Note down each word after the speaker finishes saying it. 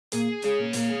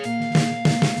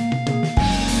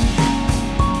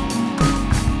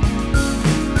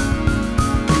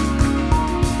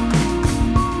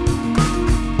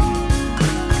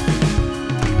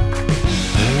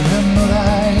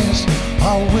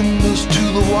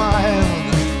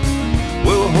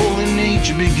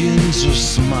she begins her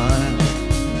smile.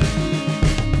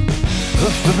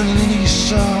 Her femininity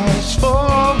starts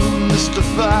falling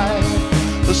mystified.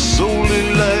 The solid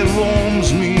light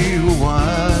warms me a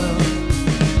while.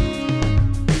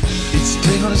 It's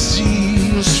taken, it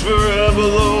seems, forever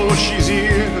though she's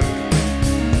here.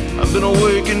 I've been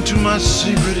awakened to my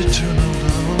secret eternal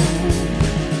love.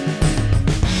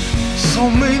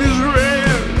 Soulmate is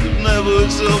rare, never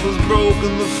itself has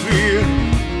broken the fear.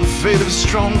 The fate of a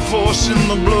strong force in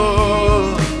the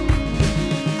blood.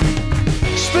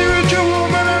 Spiritual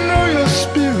woman, I know your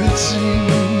spirit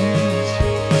sings.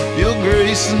 Your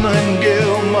grace, the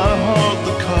nightingale, my heart,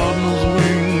 the cardinal's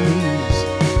wings.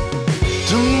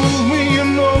 To move me, you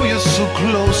know you're so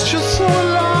close, you're so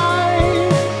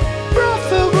alive.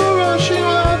 Breath of a rushing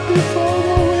life before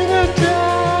the winter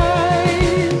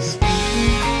dies.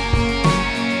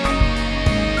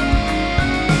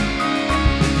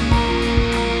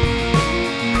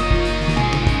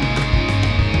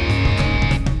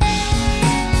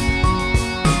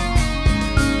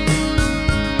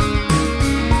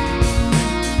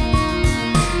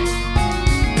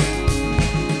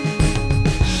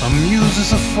 Muse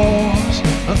is a force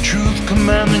of truth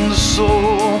commanding the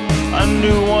soul. I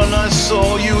knew when I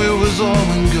saw you it was all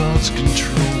in God's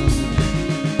control.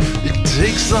 It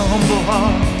takes a humble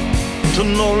heart to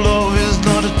know love is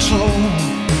not a toll.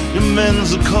 Your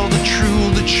men's are called the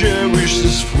true, the cherished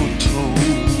is foretold.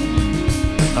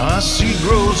 Our seed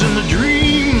grows in the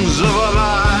dreams of our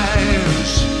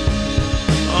lives.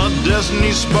 Our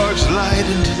destiny sparks light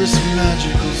into this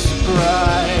magical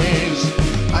surprise.